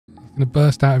going to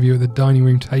burst out of you at the dining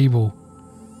room table.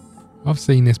 I've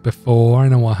seen this before. I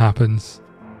know what happens.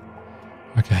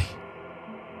 Okay.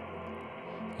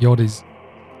 Yod is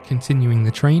continuing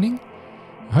the training.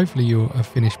 Hopefully you'll have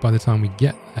finished by the time we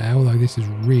get there, although this is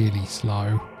really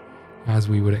slow, as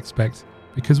we would expect,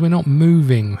 because we're not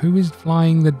moving. Who is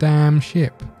flying the damn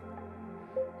ship?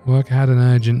 Work had an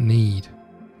urgent need.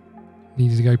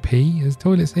 Needed to go pee? There's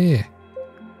toilets here.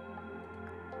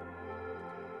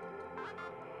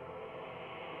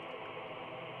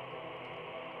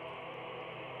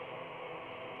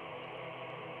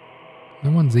 No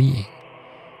one's eating.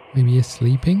 Maybe you're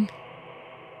sleeping?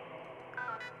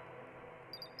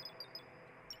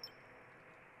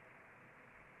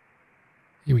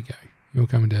 Here we go. You're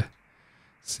coming to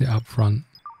sit up front.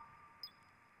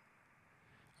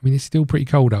 I mean, it's still pretty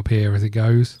cold up here as it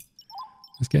goes.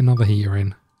 Let's get another heater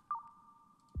in.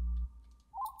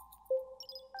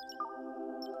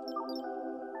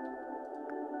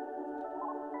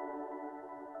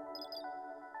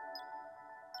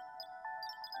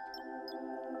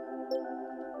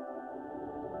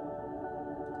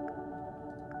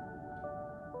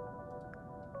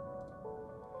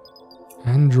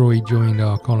 Android joined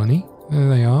our colony. There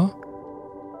they are.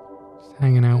 Just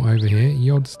hanging out over here.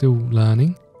 Yod's still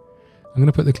learning. I'm going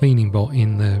to put the cleaning bot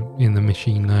in the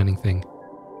machine learning thing.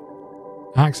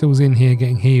 Axel's in here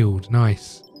getting healed.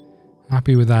 Nice.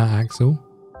 Happy with that, Axel.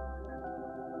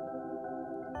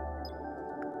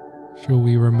 Sure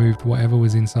we removed whatever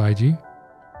was inside you.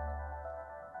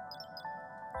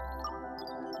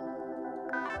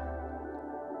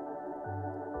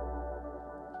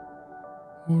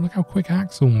 Oh, look how quick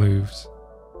Axel moves.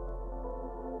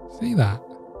 See that?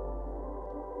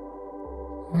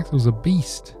 Axel's a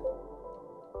beast.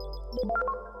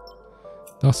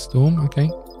 Dust storm, okay.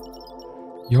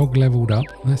 Yog leveled up.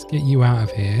 Let's get you out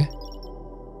of here.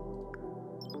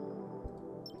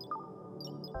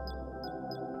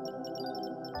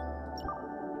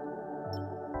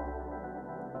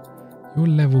 You're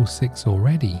level 6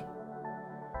 already.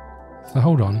 So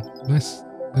hold on.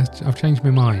 I've changed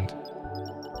my mind.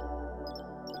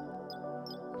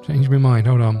 Changed my mind,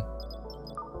 hold on.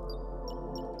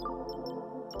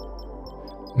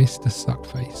 Mr.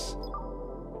 Suckface.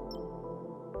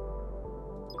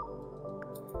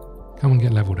 Come and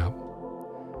get leveled up.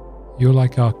 You're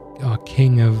like our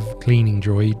king of cleaning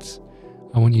droids.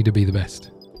 I want you to be the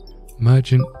best.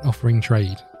 Merchant offering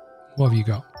trade. What have you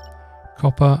got?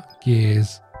 Copper,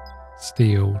 gears,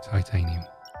 steel, titanium.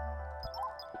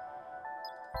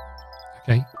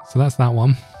 Okay, so that's that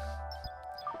one.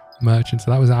 Merchant, so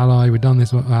that was ally. We've done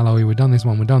this one. Alloy, we've done this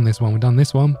one. We've done this one. We've done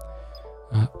this one.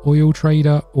 Oil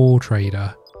trader, ore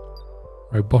trader,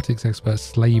 robotics expert,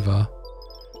 slaver.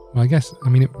 Well, I guess, I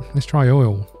mean, let's try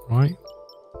oil, right?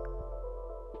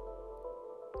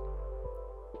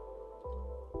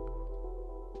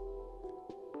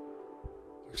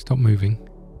 Stop moving.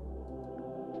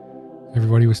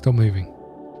 Everybody will stop moving.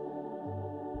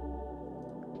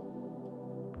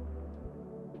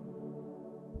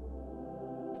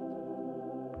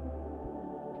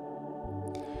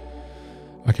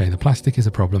 Okay, the plastic is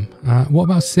a problem. What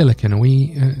about silicon? Are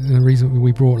we the reason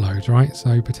we brought loads, right?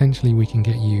 So potentially we can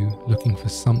get you looking for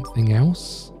something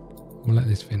else. We'll let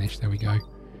this finish. There we go.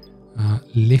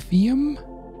 Lithium?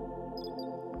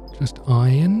 Just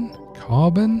iron?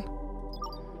 Carbon?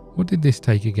 What did this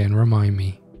take again? Remind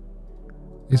me.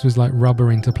 This was like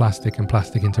rubber into plastic and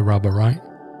plastic into rubber, right?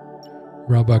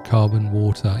 Rubber, carbon,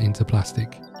 water into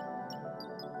plastic.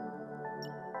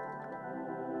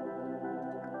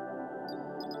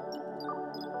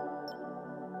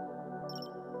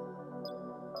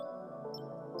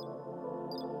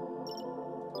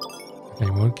 Okay,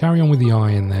 we'll carry on with the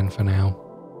iron then for now.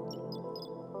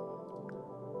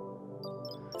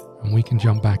 And we can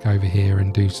jump back over here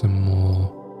and do some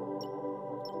more.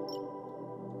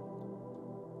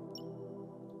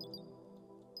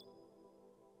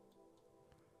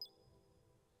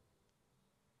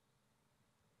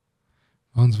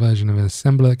 Advanced version of an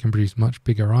assembler that can produce much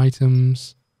bigger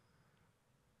items.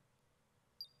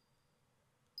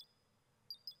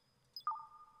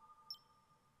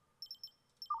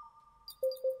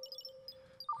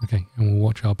 Okay, and we'll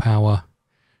watch our power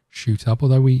shoot up,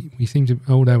 although we seem to...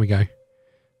 Oh, there we go.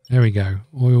 There we go.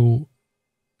 Oil...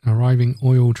 Arriving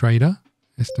oil trader.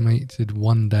 Estimated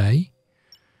 1 day.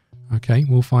 Okay,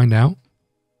 we'll find out.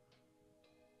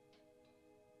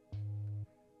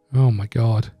 Oh my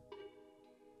god.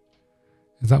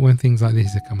 Is that when things like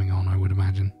this are coming on, I would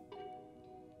imagine?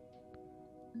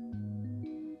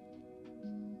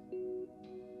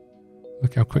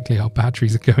 Look how quickly our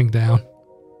batteries are going down.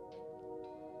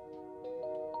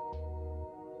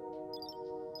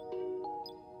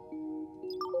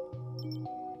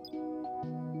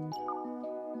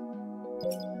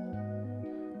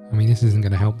 mean, this isn't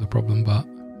going to help the problem, but...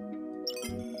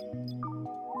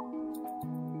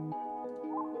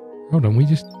 Hold on,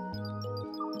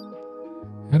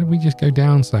 how did we just go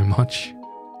down so much?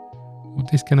 We're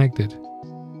disconnected.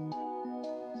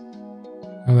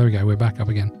 Oh, there we go. We're back up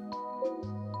again.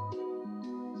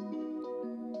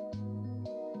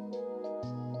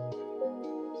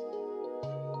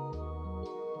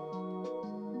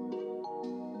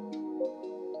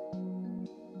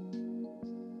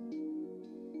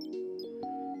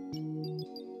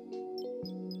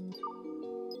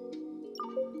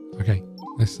 Okay,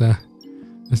 let's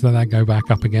let that go back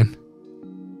up again.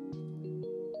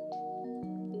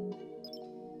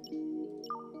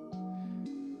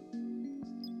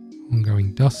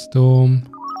 Ongoing dust storm.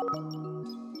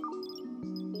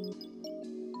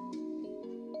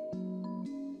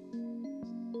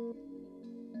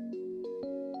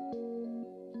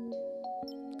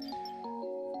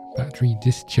 Battery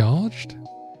discharged.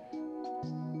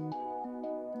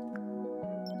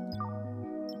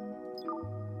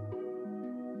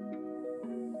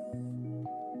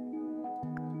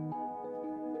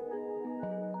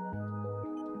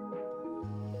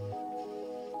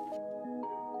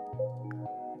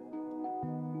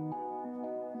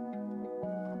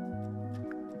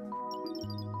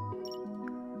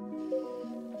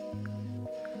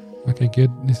 Okay,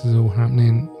 good. This is all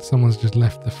happening. Someone's just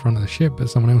left the front of the ship, but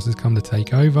someone else has come to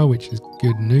take over, which is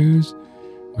good news.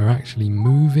 We're actually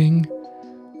moving.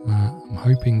 I'm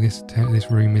hoping this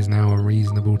room is now a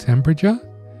reasonable temperature.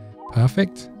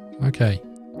 Perfect. Okay.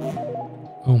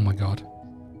 Oh my god.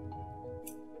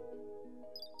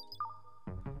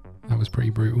 That was pretty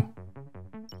brutal.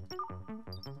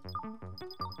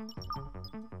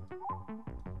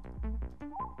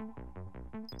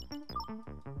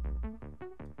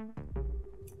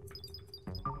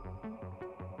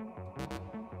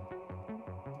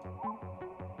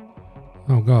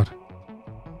 Oh god.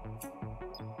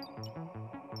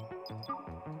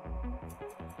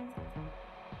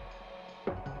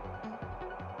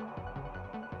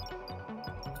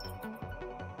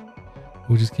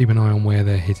 We'll just keep an eye on where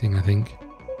they're hitting, I think,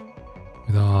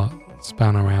 with our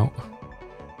spanner out,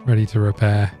 ready to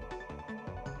repair.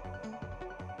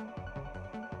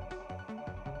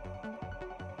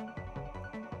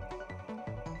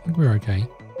 I think we're okay.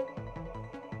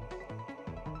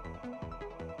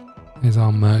 There's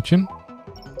our merchant.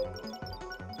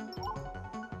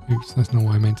 Oops, that's not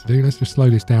what I meant to do. Let's just slow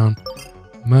this down.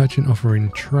 Merchant offering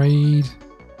trade.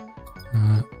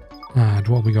 Add,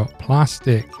 what have we got?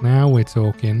 Plastic. Now we're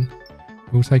talking.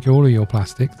 We'll take all of your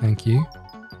plastic, thank you.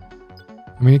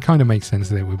 I mean, it kind of makes sense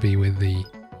that it would be with the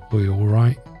oil,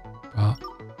 right? But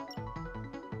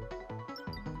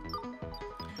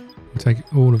we'll take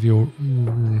all of your...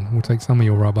 We'll take some of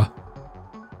your rubber.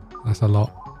 That's a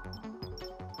lot.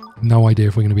 No idea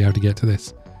if we're going to be able to get to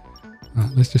this.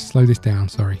 Let's just slow this down,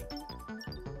 sorry.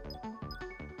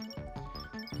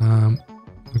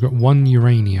 We've got 1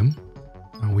 uranium.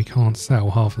 Oh, we can't sell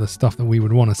half of the stuff that we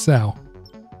would want to sell.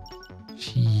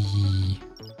 Gee.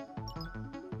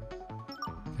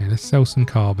 Okay, let's sell some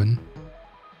carbon.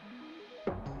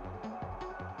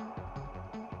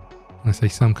 When I say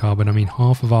some carbon, I mean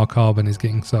half of our carbon is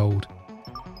getting sold.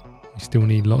 We still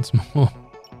need lots more.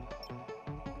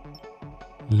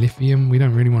 Lithium, we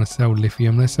don't really want to sell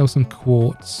lithium. Let's sell some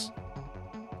quartz.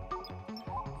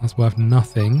 That's worth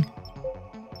nothing.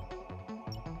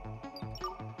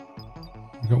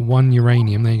 We've got 1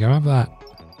 uranium. There you go, have that.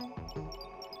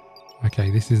 Okay,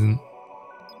 this isn't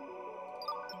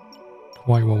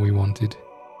quite what we wanted.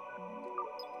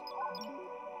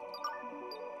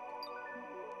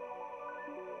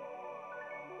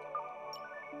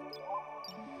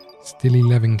 Still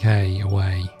 11k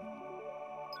away.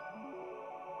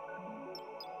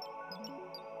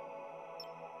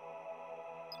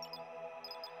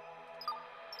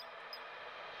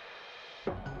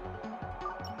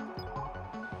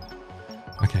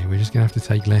 Okay, we're just going to have to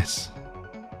take less.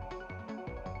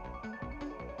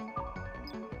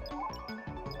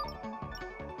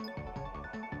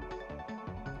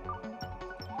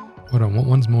 Hold on, what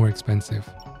one's more expensive?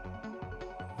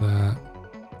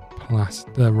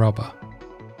 The rubber.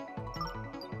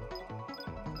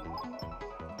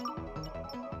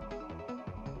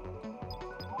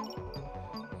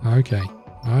 Okay,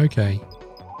 okay.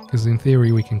 Because in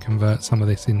theory we can convert some of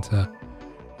this into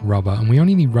rubber, and we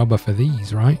only need rubber for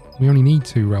these, right? We only need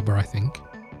 2 rubber, I think.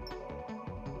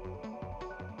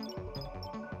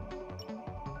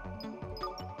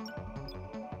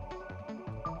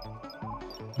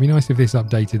 It'd be nice if this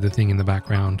updated the thing in the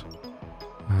background.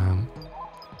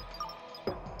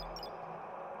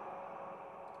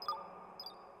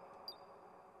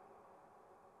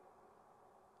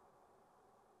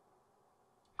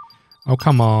 Oh,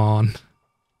 come on.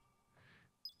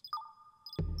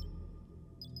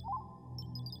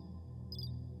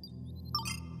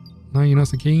 No, you're not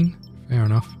so keen? Fair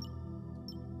enough.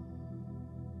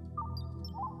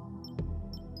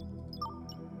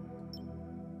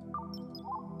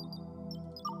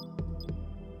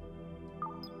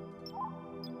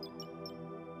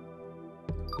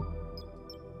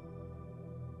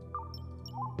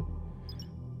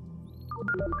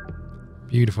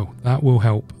 Beautiful. That will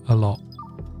help a lot.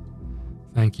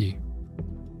 Thank you.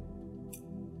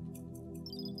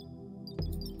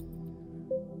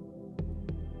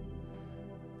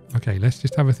 Okay, let's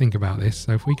just have a think about this.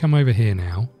 So if we come over here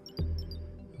now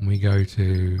and we go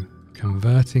to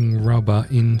converting rubber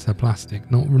into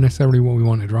plastic, not necessarily what we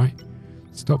wanted, right?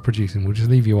 Stop producing. We'll just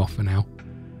leave you off for now.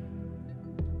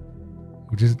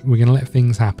 We're going to let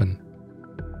things happen.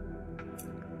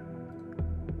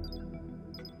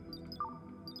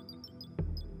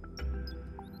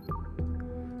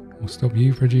 We'll stop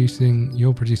you producing.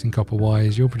 You're producing copper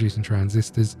wires. You're producing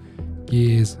transistors,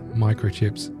 gears,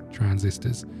 microchips,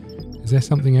 transistors. Is there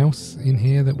something else in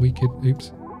here that we could...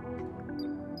 Oops.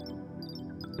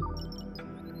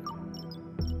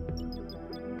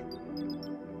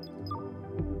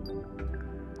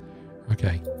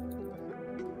 Okay.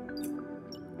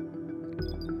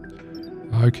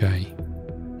 Okay.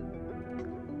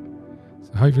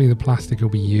 So hopefully the plastic will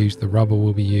be used, the rubber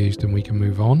will be used, and we can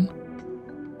move on.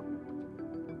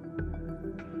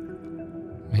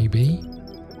 Maybe.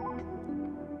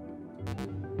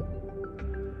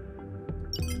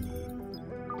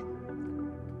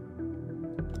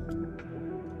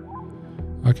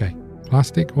 Okay,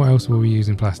 plastic. What else were we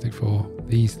using plastic for?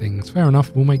 These things. Fair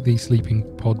enough. We'll make these sleeping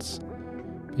pods.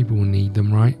 People will need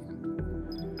them, right?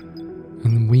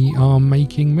 And we are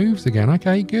making moves again.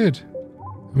 Okay, good.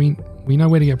 I mean, we know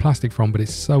where to get plastic from, but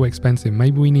it's so expensive.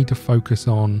 Maybe we need to focus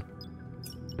on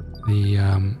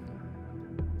the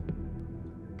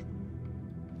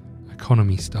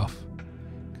economy stuff.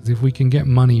 Because if we can get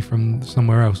money from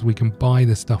somewhere else, we can buy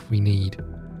the stuff we need.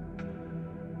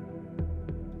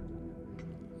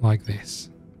 Like this.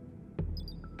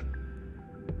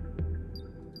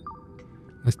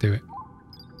 Let's do it.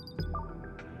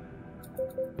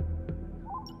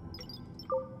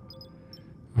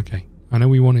 Okay. I know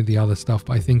we wanted the other stuff,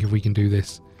 but I think if we can do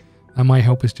this, that might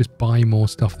help us just buy more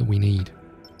stuff that we need.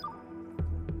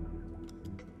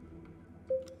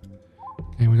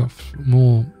 Okay, we got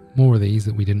more of these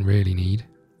that we didn't really need.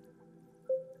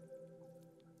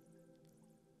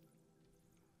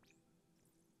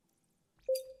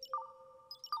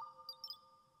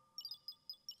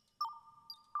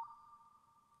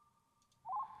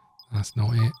 That's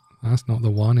not it. That's not the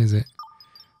one, is it?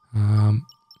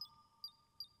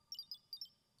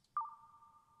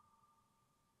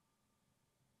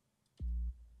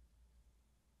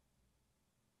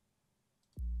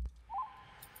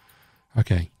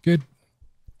 Okay, good.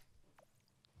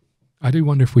 I do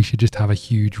wonder if we should just have a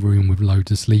huge room with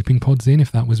loads of sleeping pods in,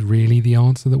 if that was really the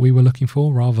answer that we were looking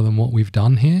for, rather than what we've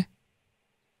done here.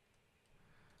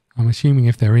 I'm assuming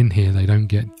if they're in here, they don't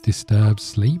get disturbed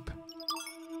sleep.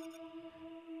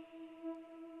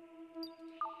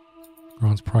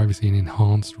 Grants privacy and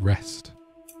enhanced rest.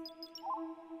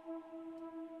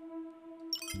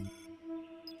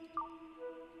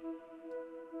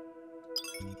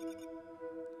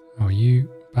 Are you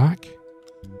back?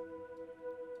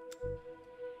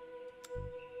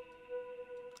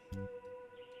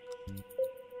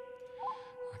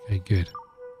 Okay, good.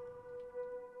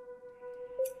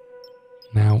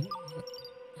 Now,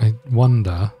 I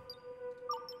wonder...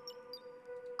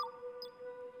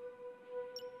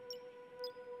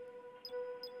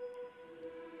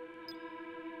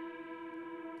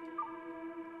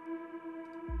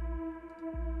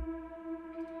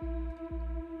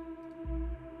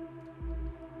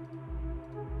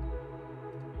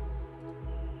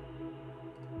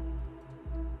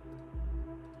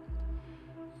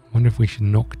 wonder if we should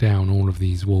knock down all of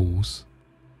these walls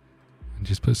and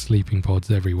just put sleeping pods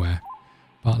everywhere.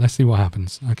 But let's see what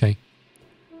happens. Okay.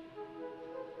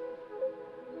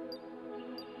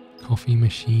 Coffee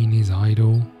machine is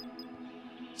idle.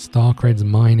 Starcred's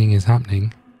mining is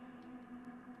happening.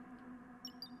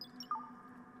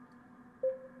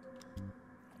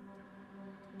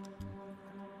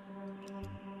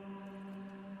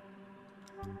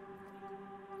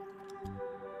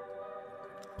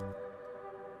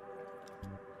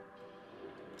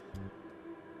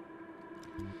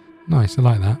 Nice, I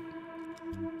like that.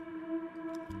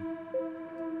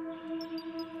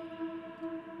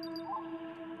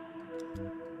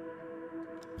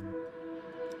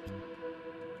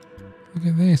 Look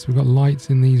at this. nice. We've got lights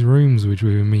in these rooms, which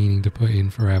we were meaning to put in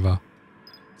forever.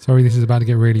 Sorry, this is about to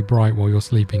get really bright while you're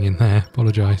sleeping in there.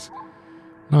 Apologise.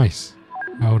 Nice.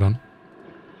 Hold on.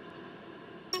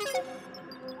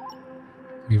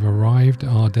 We've arrived at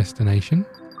our destination.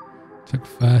 Took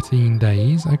 13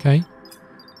 days. Okay.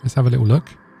 Let's have a little look.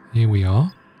 Here we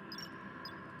are.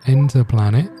 Enter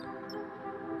planet.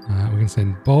 We can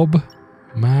send Bob,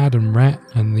 Mad and Rhett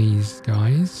and these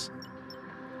guys.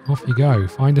 Off you go.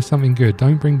 Find us something good.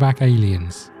 Don't bring back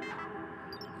aliens.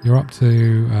 You're up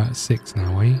to 6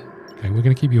 now, eh? Okay, we're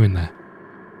going to keep you in there.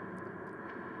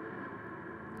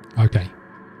 Okay.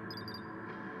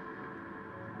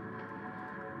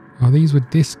 Oh, these were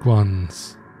disc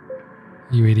ones.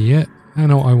 You idiot. They're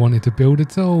not what I wanted to build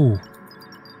at all.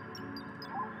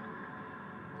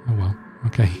 Oh well,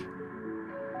 okay.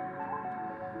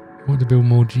 I want to build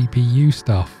more GPU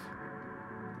stuff.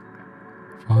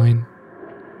 Fine.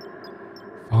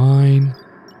 Fine.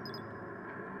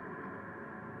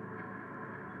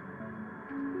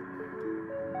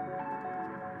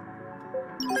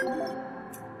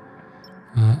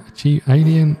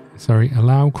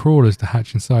 Allow crawlers to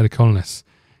hatch inside a colonist.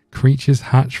 Creatures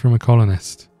hatch from a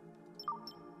colonist.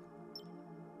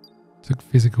 Took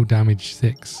physical damage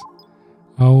 6.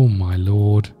 Oh my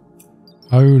lord.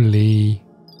 Holy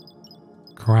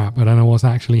crap. I don't know what's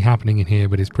actually happening in here,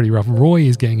 but it's pretty rough. Roy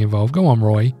is getting involved. Go on,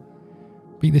 Roy.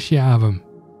 Beat the shit out of him.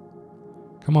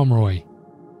 Come on, Roy.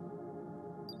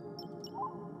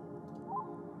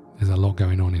 There's a lot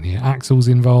going on in here. Axel's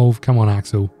involved. Come on,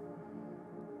 Axel.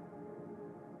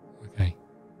 Okay.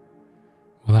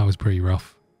 Well, that was pretty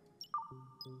rough.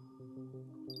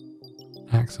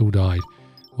 Axel died.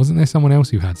 Wasn't there someone else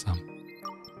who had some?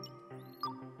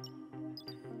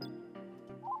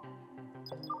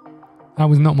 That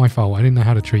was not my fault. I didn't know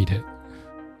how to treat it.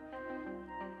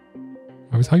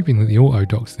 I was hoping that the auto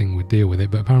docs thing would deal with it,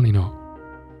 but apparently not.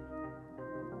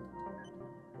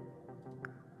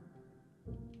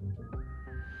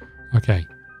 Okay.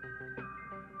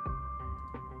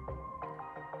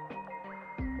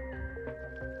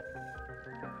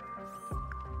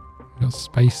 Got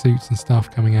spacesuits and stuff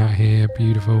coming out here.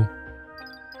 Beautiful.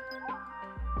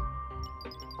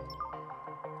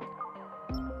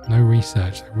 No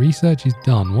research. Research is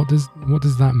done. What does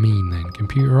that mean then?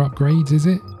 Computer upgrades, is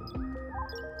it?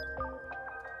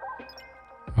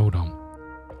 Hold on.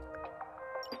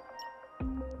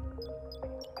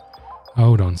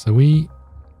 Hold on. So where's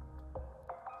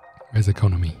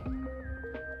economy?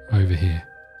 Over here.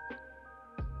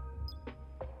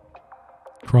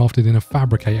 Crafted in a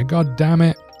fabricator. God damn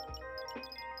it.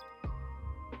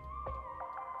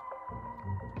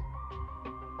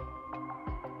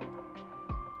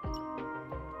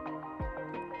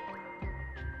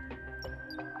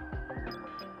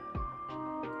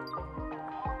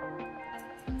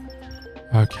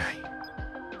 Okay.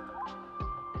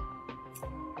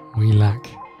 We lack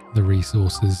the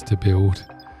resources to build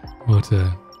or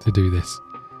to do this.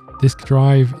 Disk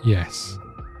drive, yes.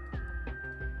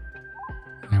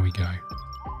 There we go. How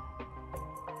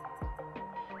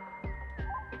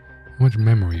much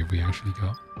memory have we actually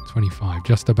got? 25,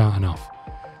 just about enough.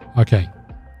 Okay.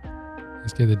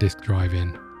 Let's get the disk drive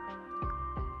in.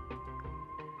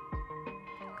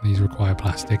 These require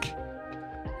plastic.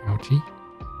 Ouchie.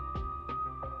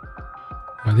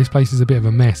 Right, this place is a bit of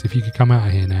a mess. If you could come out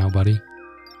of here now, buddy.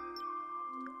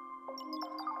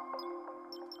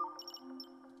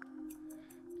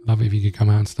 Love it if you could come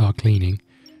out and start cleaning.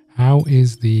 How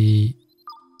is the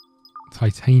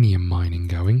titanium mining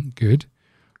going? Good.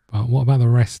 But what about the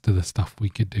rest of the stuff we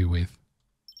could do with?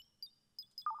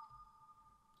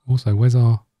 Also,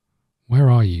 where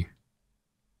are you?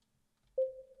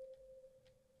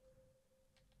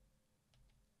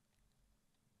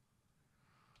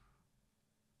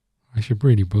 I should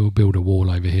really build a wall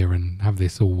over here and have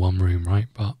this all one room, right?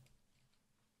 But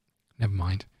never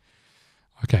mind.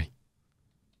 Okay.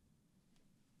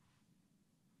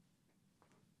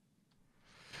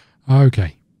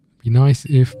 Okay. Be nice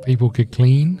if people could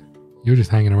clean. You're just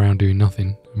hanging around doing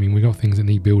nothing. I mean, we got things that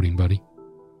need building, buddy.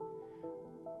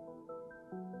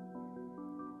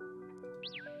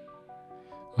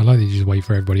 I like that you just wait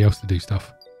for everybody else to do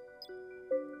stuff.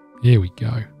 Here we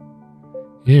go.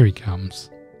 Here he comes.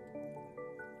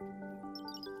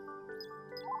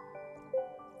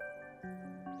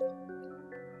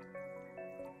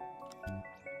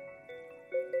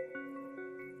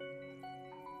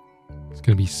 It's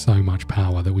going to be so much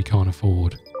power that we can't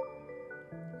afford.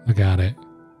 Look at it.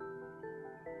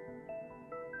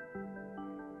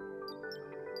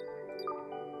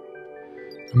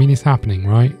 I mean, it's happening,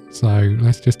 right? So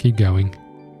let's just keep going.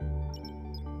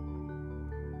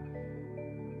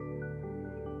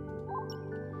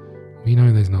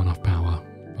 enough power,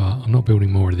 but I'm not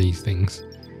building more of these things.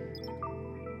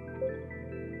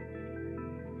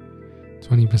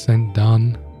 20%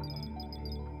 done.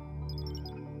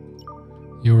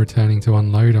 You're returning to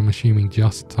unload, I'm assuming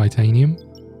just titanium.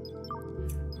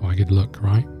 Oh, I could look,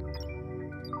 right?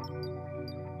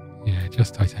 Yeah,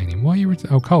 just titanium. Why are you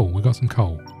oh, coal. We got some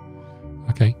coal.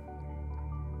 Okay.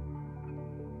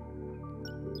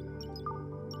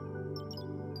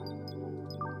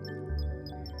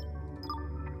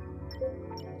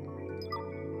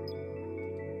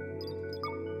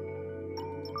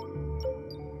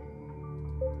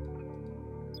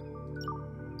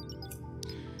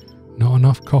 Not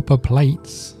enough copper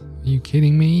plates. Are you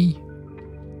kidding me?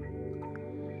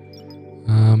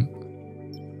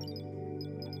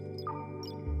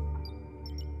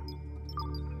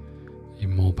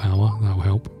 Even more power, that'll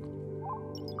help.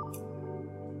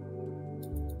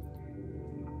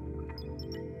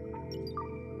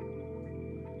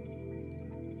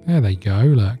 There they go,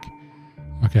 look.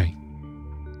 Okay.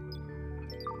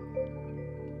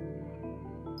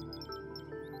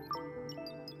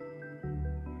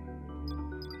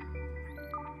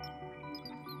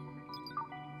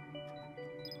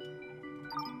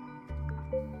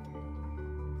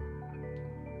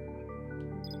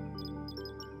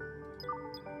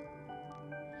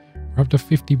 We're up to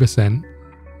 50%.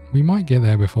 We might get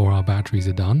there before our batteries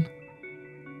are done.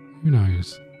 Who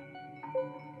knows?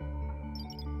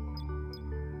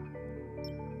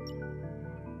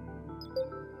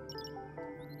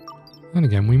 Then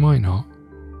again, we might not.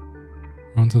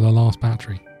 We're on to the last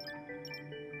battery.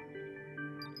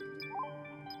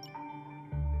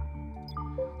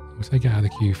 We'll take it out of the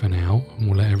queue for now, and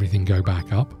we'll let everything go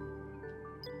back up.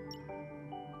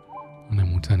 And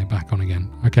then we'll turn it back on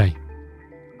again. Okay.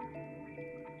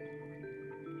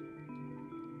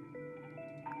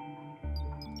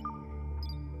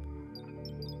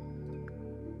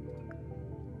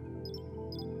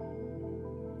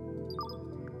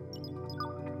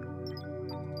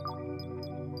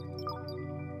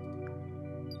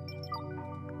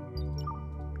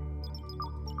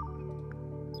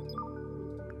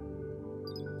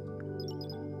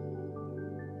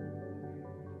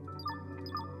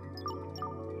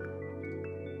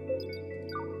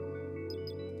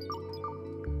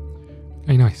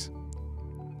 Okay, nice.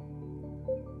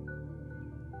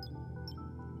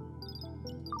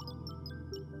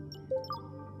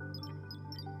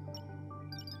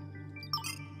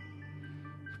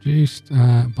 Produced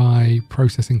by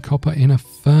processing copper in a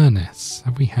furnace.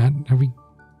 Have we hold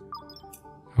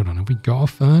on, have we got a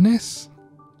furnace?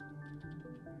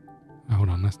 Oh, hold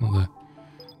on, that's not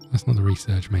the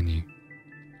research menu.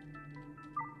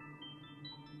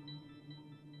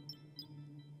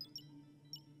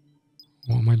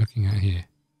 What am I looking at here?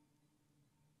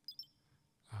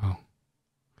 Oh,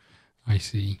 I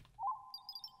see.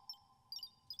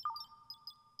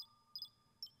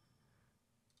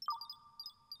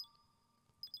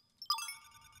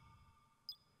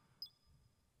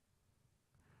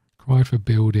 Required for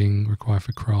building, required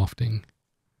for crafting.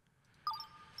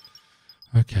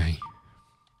 Okay.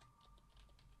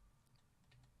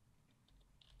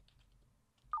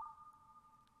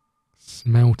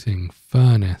 Smelting,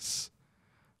 furnace.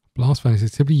 Blast furnace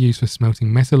is typically used for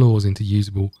smelting metal ores into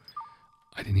usable...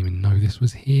 I didn't even know this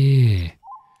was here.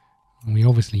 And we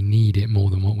obviously need it more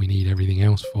than what we need everything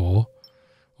else for.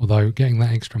 Although getting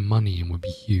that extra money in would be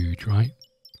huge, right?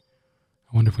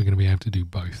 I wonder if we're going to be able to do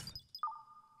both.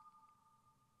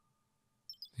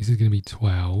 This is going to be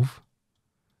 12.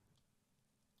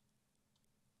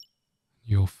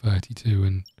 You're 32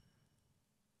 and...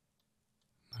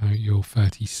 No, you're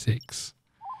 36.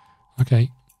 Okay,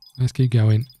 let's keep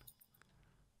going.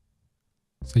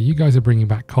 So you guys are bringing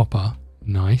back copper.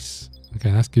 Nice. Okay,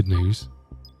 that's good news.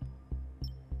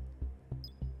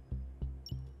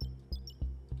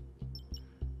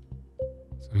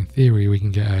 So in theory, we can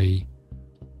get a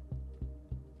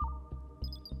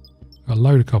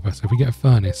load of copper. So if we get a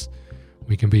furnace,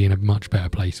 we can be in a much better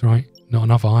place, right? Not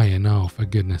enough iron. Oh, for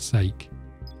goodness sake.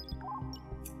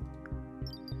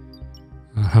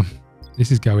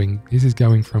 This is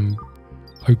going from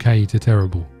okay to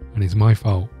terrible, and it's my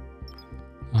fault.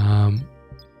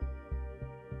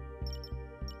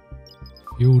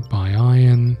 Fueled by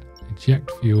iron,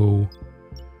 eject fuel,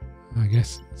 I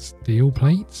guess steel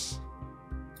plates.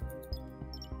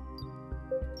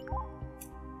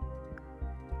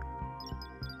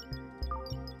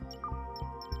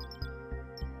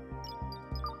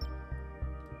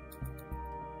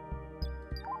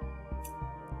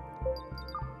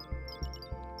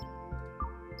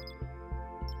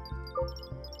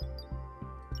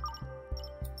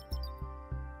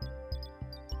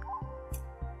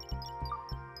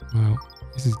 Well,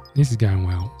 this is going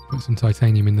well. Put some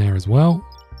titanium in there as well.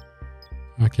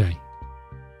 Okay.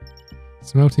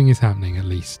 Smelting is happening at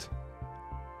least.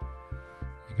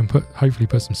 We can hopefully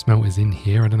put some smelters in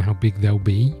here. I don't know how big they'll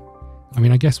be. I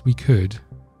mean, I guess we could.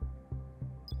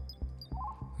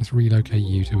 Let's relocate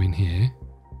you two in here.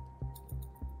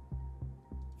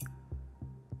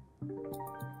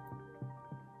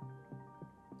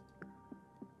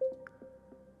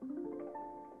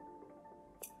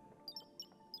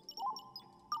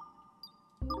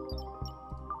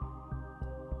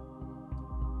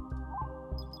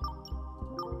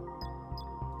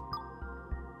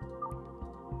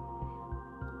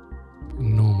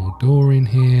 Normal door in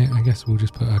here. I guess we'll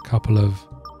just put a couple of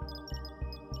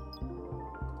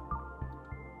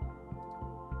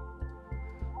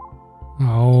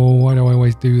oh, why do I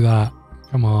always do that?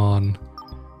 Come on.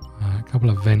 A couple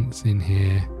of vents in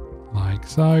here like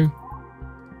so.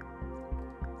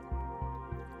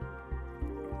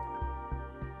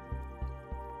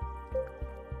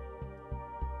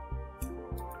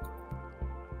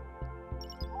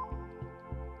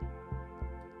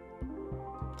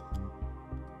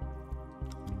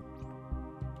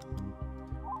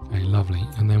 Okay, lovely.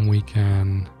 And then we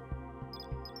can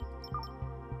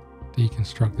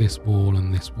deconstruct this wall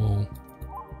and this wall.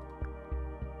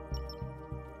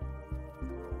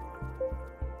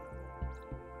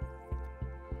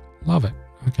 Love it.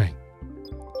 Okay.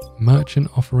 Merchant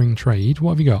offering trade.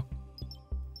 What have you got?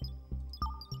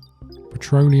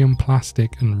 Petroleum,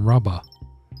 plastic, and rubber.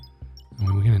 I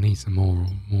mean, we're going to need some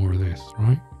more of this,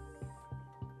 right?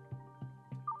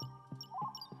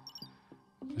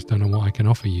 Just don't know what I can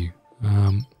offer you.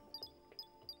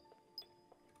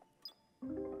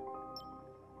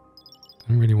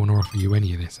 Don't really want to offer you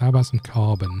any of this. How about some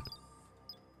carbon?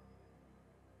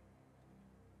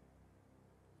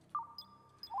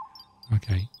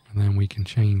 Okay, and then we can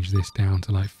change this down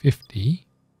to like 50.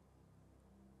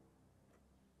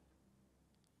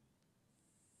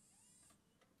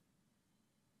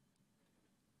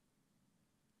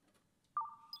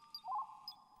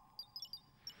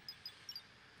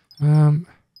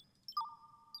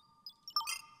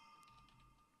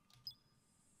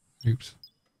 Oops.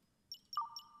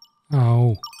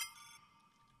 Oh.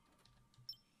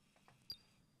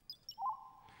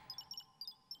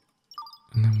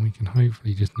 And then we can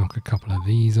hopefully just knock a couple of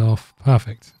these off.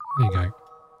 Perfect. There you go.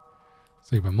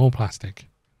 Super. More plastic.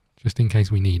 Just in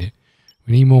case we need it.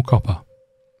 We need more copper.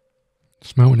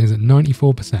 Smelting is at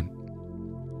 94%.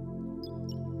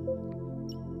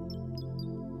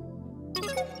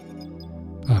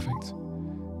 Perfect.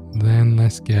 Then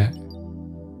let's get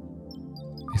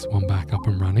this one back up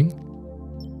and running.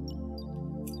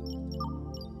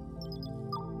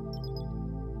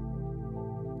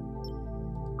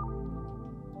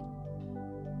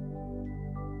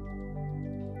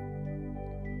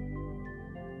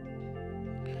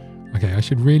 Okay, I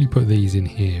should really put these in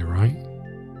here, right?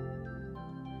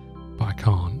 But I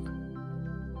can't.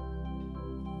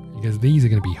 Because these are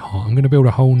going to be hot. I'm going to build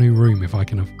a whole new room if I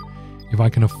can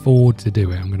afford to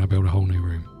do it. I'm going to build a whole new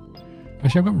room.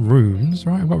 Actually, I've got rooms,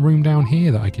 right? I've got room down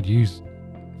here that I could use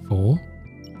for.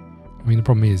 I mean, the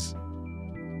problem is...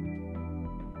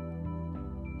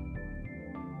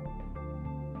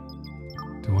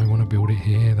 do I want to build it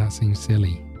here? That seems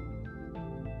silly.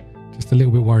 Just a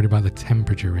little bit worried about the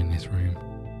temperature in this room.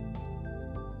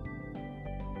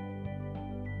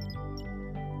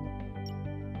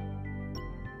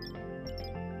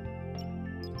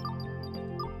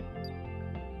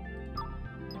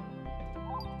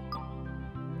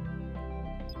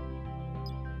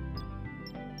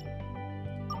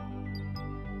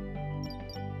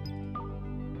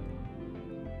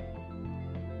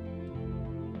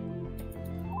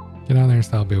 Get out there and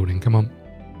start building, come on.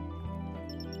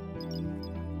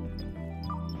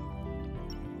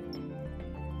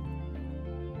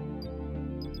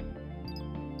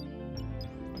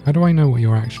 How do I know what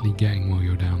you're actually getting while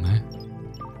you're down there?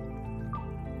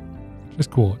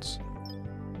 Just quartz.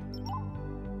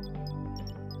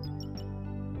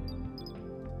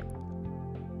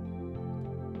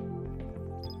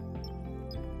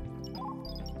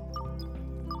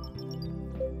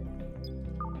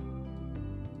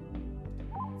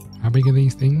 How big are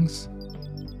these things?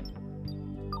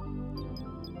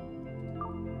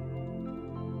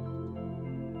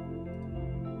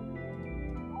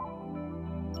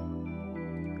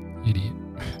 Idiot.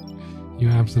 You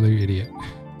absolute idiot.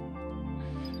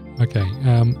 Okay,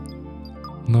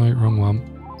 no, wrong one.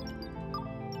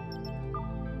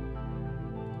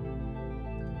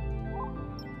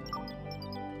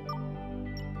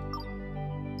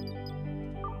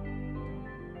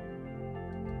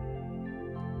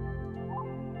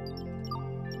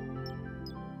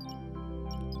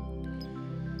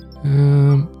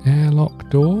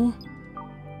 door.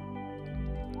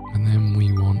 And then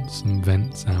we want some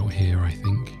vents out here, I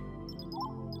think.